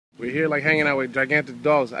We're here like hanging out with gigantic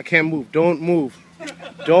dogs. I can't move. Don't move.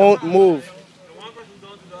 Don't move.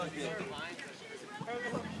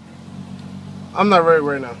 I'm not worried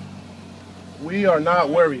right now. We are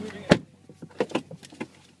not worried.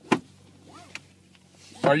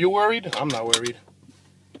 Are you worried? I'm not worried.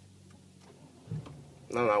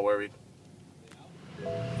 I'm not worried.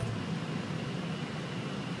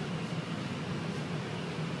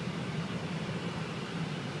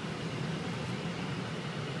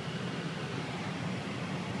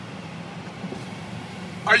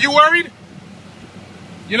 Are you worried?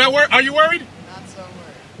 You're not worried? Are you worried? Not so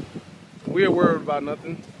worried. We are worried about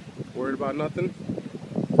nothing. Worried about nothing.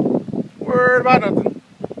 Worried about nothing.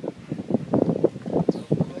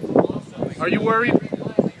 Are you worried?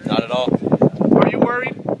 Not at all. Are you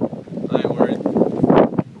worried? I ain't worried.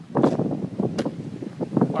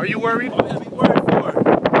 Are you worried? What would I be worried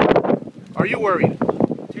for? Are you worried?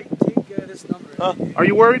 Take this number. Huh? Are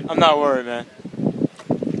you worried? I'm not worried, man.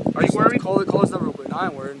 Are you worried? Call this number real quick. No, I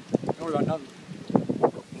ain't worried. Don't worry about nothing.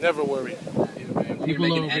 Never worried.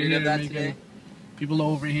 People over here people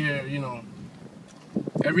over here, you know,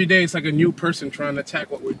 every day it's like a new person trying to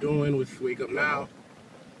attack what we're doing with Wake Up Now.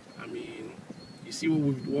 I mean, you see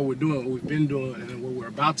what we're doing, what we've been doing, and what we're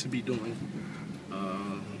about to be doing.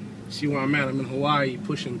 See where I'm at? I'm in Hawaii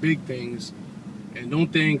pushing big things, and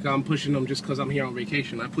don't think I'm pushing them just because I'm here on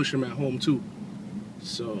vacation. I push them at home too.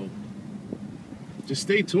 So just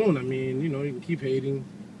stay tuned. I mean, you know, you can keep hating.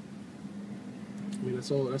 I mean,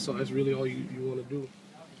 that's all. That's really all you want to do.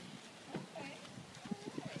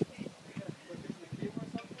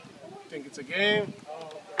 Think it's a game?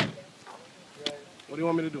 What do you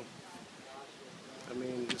want me to do? I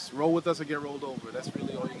mean, just roll with us or get rolled over. That's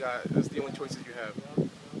really all you got. That's the only choices you have.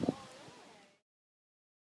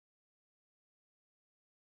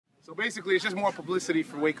 So basically, it's just more publicity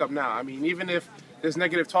for Wake Up Now. I mean, even if there's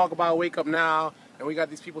negative talk about Wake Up Now, and we got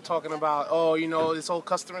these people talking about, oh, you know, this whole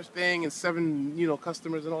customers thing and 7, you know,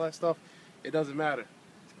 customers and all that stuff, it doesn't matter.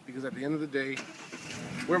 Because at the end of the day,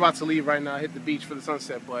 we're about to leave right now, hit the beach for the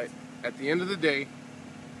sunset, but at the end of the day,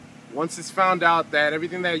 once it's found out that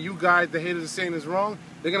everything that you guys, the haters, are saying is wrong,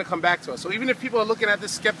 they're going to come back to us. So even if people are looking at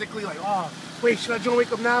this skeptically, like, oh, wait, should I join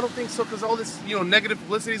Wake Up Now? I don't think so, because all this, you know, negative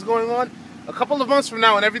publicity is going on. A couple of months from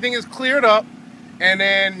now, when everything is cleared up, and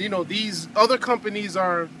then, you know, these other companies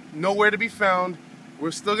are nowhere to be found, we're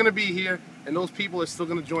still going to be here, and those people are still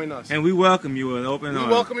going to join us. And we welcome you with open arms.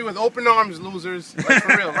 We welcome you with open arms, losers. Like,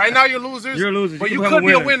 for real. Right now, you're losers. You're losers. But you could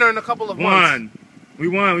be a winner in a couple of months. We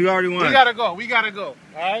won. We already won. We got to go. We got to go.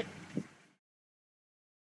 All right?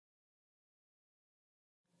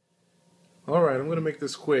 All right, I'm going to make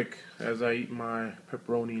this quick as I eat my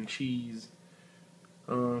pepperoni and cheese.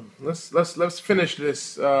 Let's finish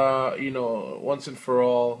this, you know, once and for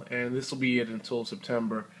all, and this will be it until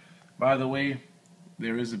September. By the way,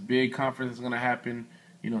 there is a big conference that's going to happen,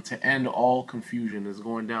 you know, to end all confusion. It's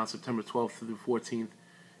going down September 12th through 14th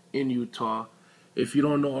in Utah. If you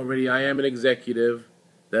don't know already, I am an executive.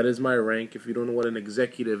 That is my rank. If you don't know what an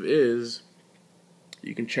executive is,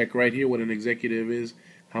 you can check right here what an executive is,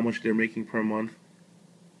 how much they're making per month,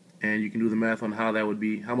 and you can do the math on how that would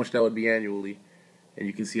be, how much that would be annually. And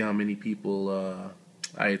you can see how many people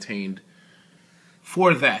I attained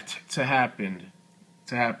for that to happen.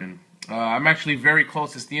 I'm actually very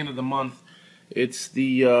close. It's the end of the month. It's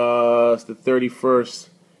the 31st.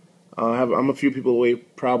 I'm a few people away,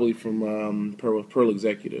 probably from Pearl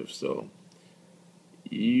Executive. So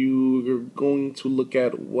you're going to look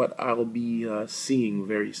at what I'll be seeing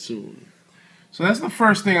very soon. So that's the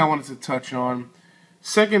first thing I wanted to touch on.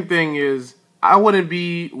 Second thing is, I wouldn't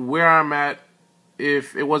be where I'm at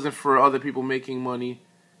if it wasn't for other people making money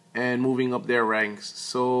and moving up their ranks.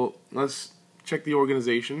 So let's check the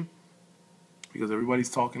organization, because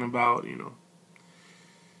everybody's talking about, you know,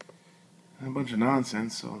 a bunch of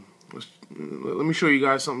nonsense. So let me show you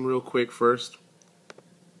guys something real quick first.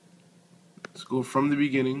 Let's go from the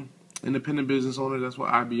beginning. Independent business owner, that's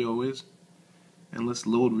what IBO is. And let's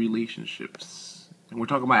load relationships. And we're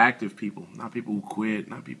talking about active people, not people who quit,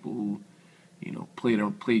 not people who, you know,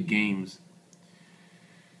 played games.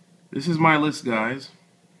 This is my list, guys.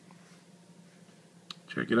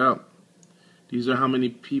 Check it out. These are how many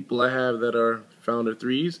people I have that are founder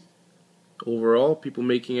threes. Overall, people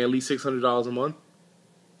making at least $600 a month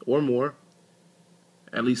or more,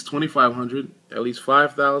 at least $2,500, at least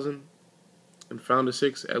 $5,000, and founder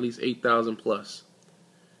six, at least $8,000 plus.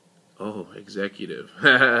 Oh, executive.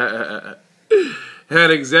 Head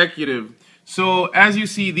executive. So as you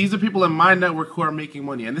see, these are people in my network who are making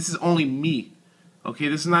money, and this is only me. Okay,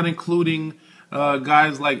 this is not including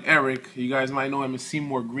guys like Eric. You guys might know him as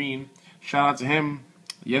Seymour Green. Shout out to him.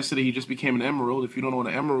 Yesterday he just became an emerald. If you don't know what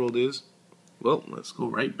an emerald is, well, let's go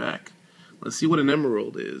right back. Let's see what an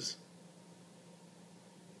emerald is.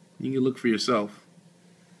 You can look for yourself.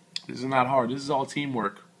 This is not hard. This is all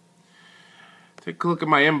teamwork. Take a look at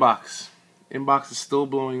my inbox. Inbox is still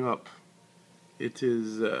blowing up. It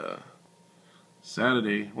is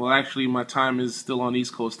Saturday. Well, actually, my time is still on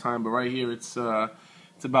East Coast time, but right here it's about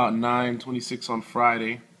 9:26 on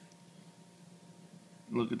Friday.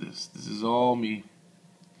 Look at this. This is all me.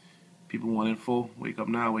 People want info. Wake up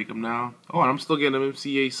now. Wake up now. Oh, and I'm still getting them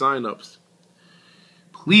MCA signups.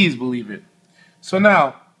 Please believe it. So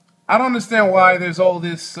now, I don't understand why there's all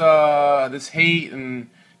this this hate and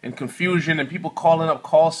confusion and people calling up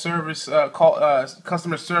customer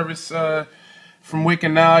service from Wake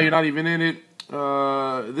Up Now. You're not even in it.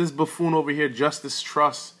 This buffoon over here, Justice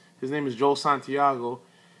Trust. His name is Joe Santiago.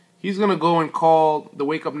 He's gonna go and call the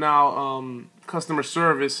Wake Up Now customer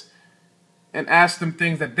service and ask them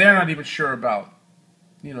things that they're not even sure about.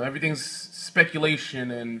 You know, everything's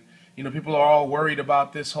speculation, and you know, people are all worried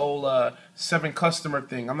about this whole 7 customer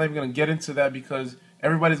thing. I'm not even gonna get into that because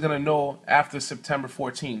everybody's gonna know after September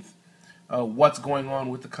 14th what's going on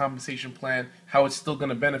with the compensation plan, how it's still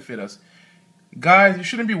gonna benefit us. Guys, you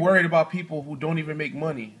shouldn't be worried about people who don't even make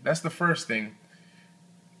money. That's the first thing.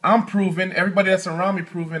 I'm proven, everybody that's around me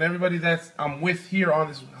proven, everybody that I'm with here on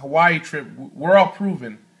this Hawaii trip, we're all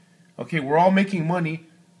proven. Okay, we're all making money,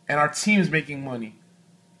 and our team's making money.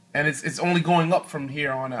 And it's only going up from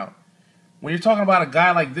here on out. When you're talking about a guy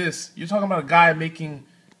like this, you're talking about a guy making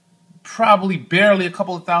probably barely a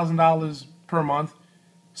couple of $1,000s per month.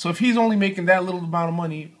 So if he's only making that little amount of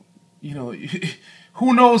money, you know,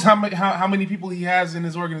 who knows how many people he has in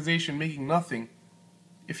his organization making nothing,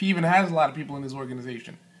 if he even has a lot of people in his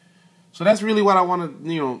organization. So that's really what I want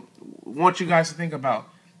to, want you guys to think about.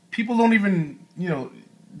 People don't even,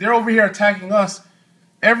 they're over here attacking us.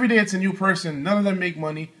 Every day it's a new person. None of them make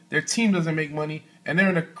money. Their team doesn't make money. And they're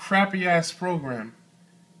in a crappy-ass program,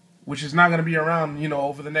 which is not going to be around,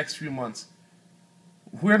 over the next few months.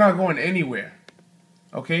 We're not going anywhere.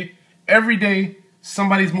 Okay? Every day,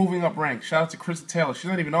 somebody's moving up ranks. Shout out to Krista Taylor.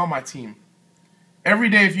 She's not even on my team. Every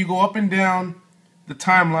day, if you go up and down the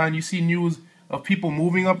timeline, you see news of people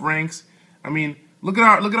moving up ranks. I mean, look at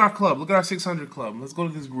our club. Look at our 600 club. Let's go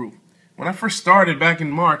to this group. When I first started back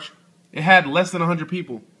in March, it had less than 100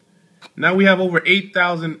 people. Now we have over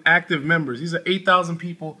 8,000 active members. These are 8,000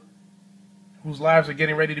 people whose lives are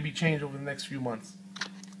getting ready to be changed over the next few months.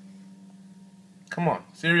 Come on.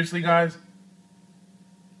 Seriously, guys?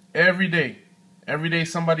 Every day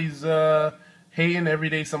somebody's hating. Every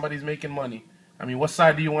day somebody's making money. I mean, what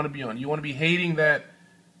side do you want to be on? You want to be hating that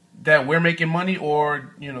we're making money,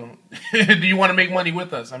 or, do you want to make money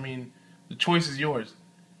with us? I mean, the choice is yours.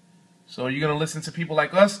 So are you going to listen to people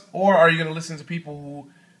like us, or are you going to listen to people who,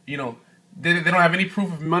 they don't have any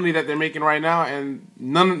proof of money that they're making right now, and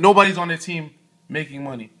nobody's on their team making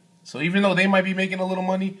money. So even though they might be making a little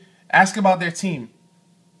money, ask about their team.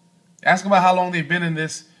 Ask about how long they've been in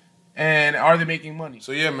this, and are they making money?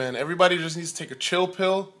 So yeah, man, everybody just needs to take a chill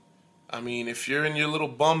pill. I mean, if you're in your little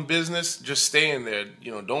bum business, just stay in there.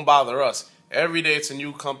 Don't bother us. Every day it's a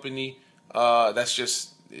new company. It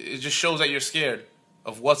just shows that you're scared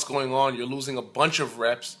of what's going on. You're losing a bunch of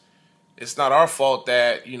reps. It's not our fault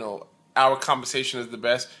that, our compensation is the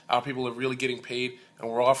best. Our people are really getting paid, and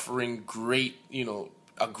we're offering great,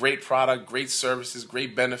 a great product, great services,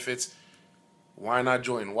 great benefits. Why not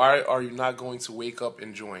join? Why are you not going to wake up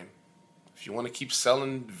and join? If you want to keep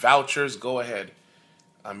selling vouchers, go ahead.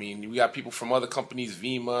 I mean, we got people from other companies,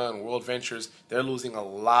 Vima and World Ventures. They're losing a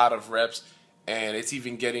lot of reps, and it's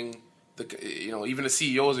even getting even the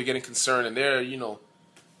CEOs are getting concerned, and they're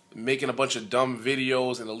making a bunch of dumb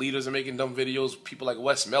videos, and the leaders are making dumb videos. People like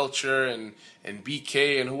Wes Melcher and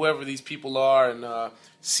BK and whoever these people are, and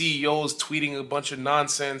CEOs tweeting a bunch of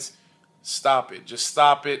nonsense. Stop it! Just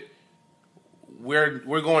stop it.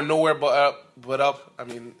 We're going nowhere but up. I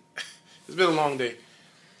mean, it's been a long day.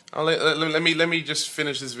 Let me just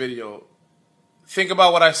finish this video. Think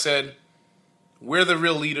about what I said. We're the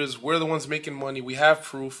real leaders. We're the ones making money. We have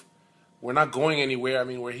proof. We're not going anywhere. I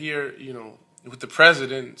mean, we're here, with the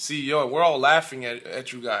president, CEO, and we're all laughing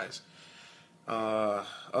at you guys.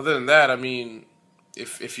 Other than that, I mean,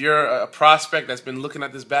 if you're a prospect that's been looking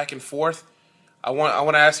at this back and forth, I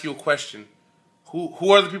want to ask you a question.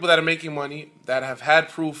 Who are the people that are making money, that have had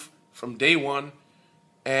proof from day one,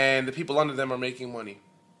 and the people under them are making money?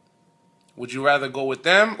 Would you rather go with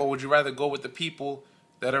them, or would you rather go with the people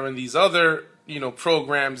that are in these other,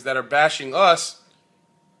 programs that are bashing us,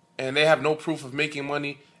 and they have no proof of making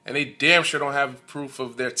money, and they damn sure don't have proof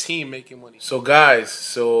of their team making money? So guys,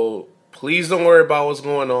 please don't worry about what's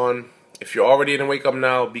going on. If you're already in Wake Up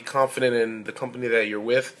Now, be confident in the company that you're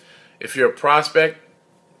with. If you're a prospect,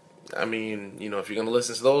 I mean, you know, if you're going to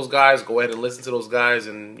listen to those guys, go ahead and listen to those guys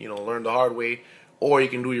and, you know, learn the hard way. Or you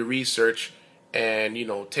can do your research and, you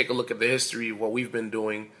know, take a look at the history of what we've been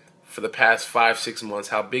doing for the past 5-6 months,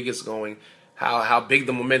 how big it's going, how big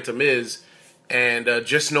the momentum is. And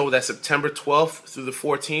just know that September 12th through the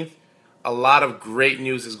 14th, a lot of great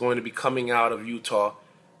news is going to be coming out of Utah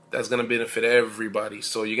that's going to benefit everybody.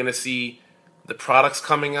 So you're going to see the products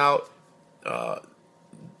coming out.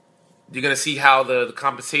 You're going to see how the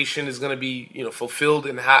compensation is going to be, you know, fulfilled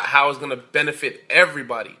and how it's going to benefit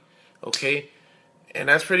everybody. Okay? And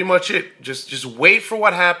that's pretty much it. Just wait for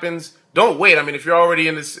what happens. Don't wait. I mean, if you're already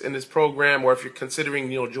in this program, or if you're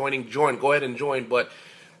considering, you know, join. Go ahead and join. But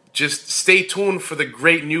just stay tuned for the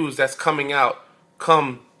great news that's coming out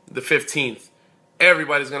come the 15th.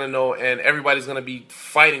 Everybody's going to know, and everybody's going to be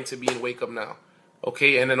fighting to be in Wake Up Now.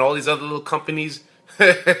 Okay? And then all these other little companies,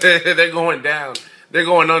 they're going down. They're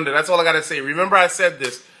going under. That's all I got to say. Remember I said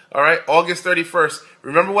this. All right? August 31st.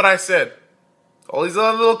 Remember what I said. All these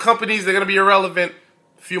other little companies, they're going to be irrelevant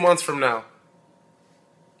a few months from now.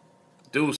 Deuce.